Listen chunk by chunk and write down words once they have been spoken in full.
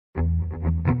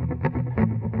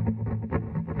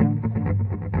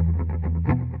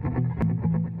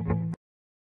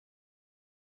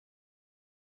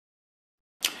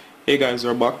Hey guys,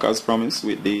 we're back as promised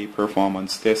with the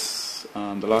performance test.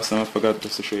 The last time I forgot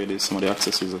just to show you some of the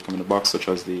accessories that come in the box, such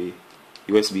as the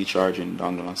USB charging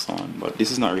dongle and so on. But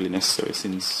this is not really necessary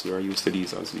since you are used to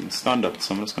these as being standard.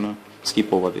 So I'm just gonna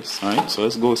skip over this. Alright, so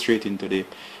let's go straight into the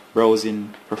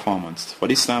browsing performance. For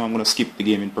this time I'm gonna skip the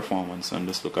gaming performance and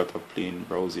just look at a plain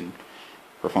browsing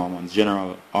performance,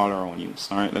 general all around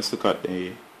use. Alright, let's look at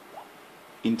the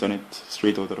internet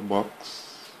straight out of the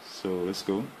box. So let's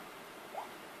go.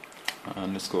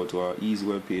 And let's go to our easy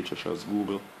web page such as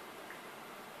Google.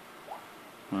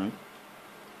 Right.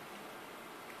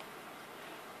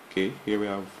 Okay, here we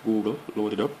have Google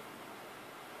loaded up.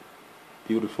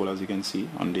 Beautiful, as you can see,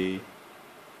 on the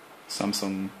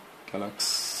Samsung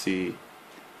Galaxy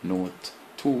Note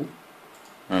 2.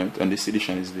 Right, and this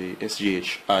edition is the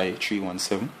SGH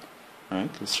i317.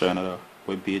 Right, let's try another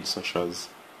web page such as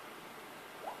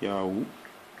Yahoo.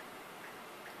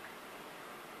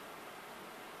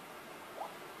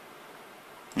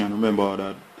 And remember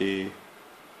that the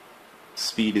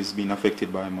speed is being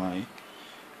affected by my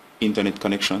internet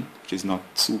connection, which is not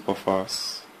super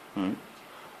fast. Right?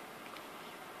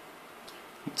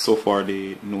 So far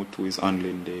the Note 2 is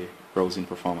handling the browsing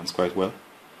performance quite well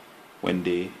when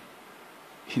the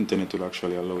internet will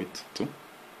actually allow it to.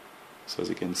 So as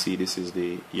you can see, this is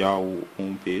the Yahoo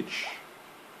homepage.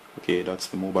 Okay, that's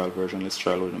the mobile version. Let's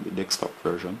try loading up the desktop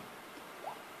version.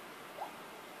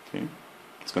 Okay.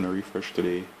 It's going to refresh to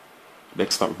the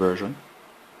desktop version.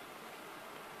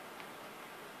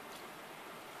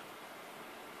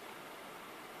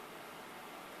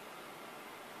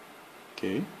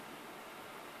 Okay.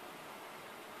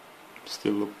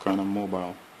 Still look kind of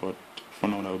mobile, but for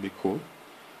now that would be cool.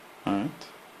 Alright.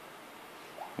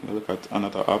 I'm going to look at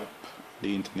another app,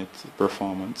 the internet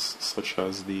performance, such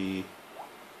as the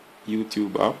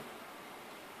YouTube app.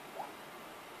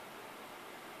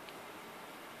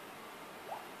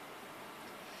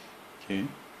 Okay.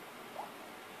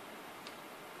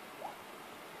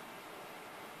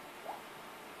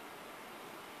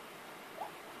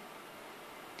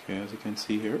 Okay, as you can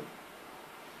see here.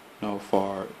 Now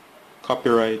for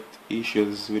copyright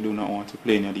issues, we do not want to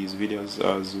play any of these videos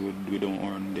as we don't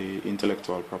own the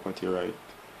intellectual property right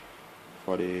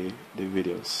for the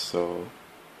videos. So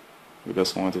we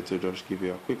just wanted to just give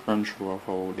you a quick run through of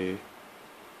how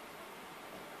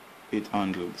it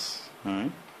handles.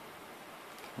 Alright.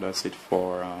 That's it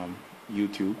for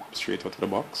YouTube straight out of the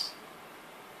box.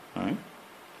 Alright,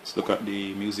 let's look at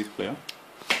the music player.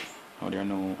 Now there are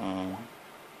no,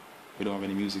 we don't have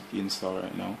any music installed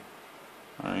right now.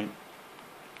 Alright.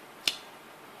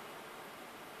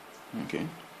 Okay,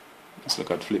 let's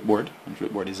look at Flipboard. And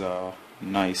Flipboard is a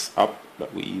nice app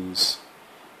that we use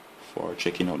for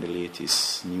checking out the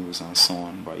latest news and so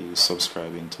on by you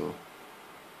subscribing to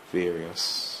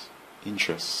various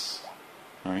interests.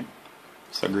 Alright.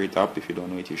 It's a great app. If you don't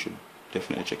know it, you should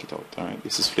definitely check it out. Alright,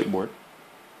 this is Flipboard.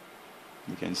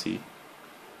 You can see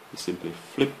you simply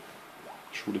flip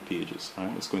through the pages.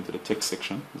 Alright, let's go into the text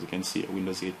section. As you can see,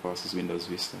 Windows 8 passes Windows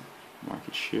Vista.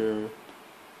 Market share.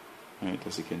 Alright,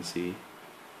 as you can see,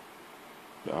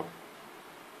 the app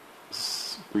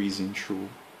is breezing through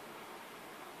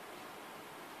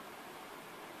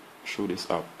this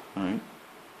app. Alright.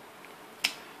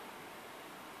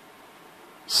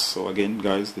 So again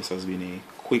guys, this has been a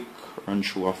quick run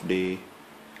through of the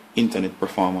internet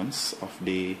performance of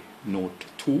the Note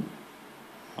 2.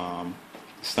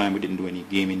 This time we didn't do any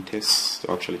gaming tests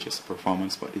to actually test the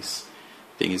performance, but this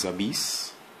thing is a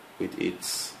beast with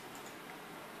its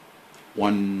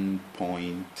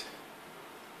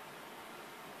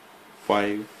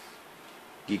 1.5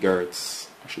 gigahertz,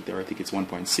 actually I think it's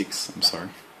 1.6, I'm sorry,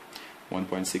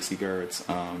 1.6 gigahertz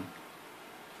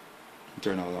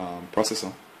internal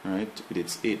processor, right, with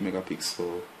its 8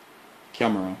 megapixel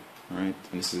camera, right,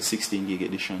 and this is a 16 gig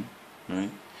edition,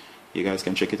 right. You guys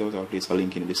can check it out. I'll place a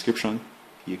link in the description.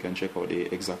 You can check out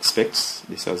the exact specs.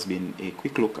 This has been a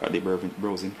quick look at the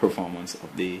browsing performance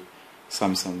of the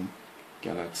Samsung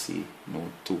Galaxy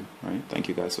Note 2, right. Thank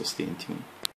you guys for staying tuned.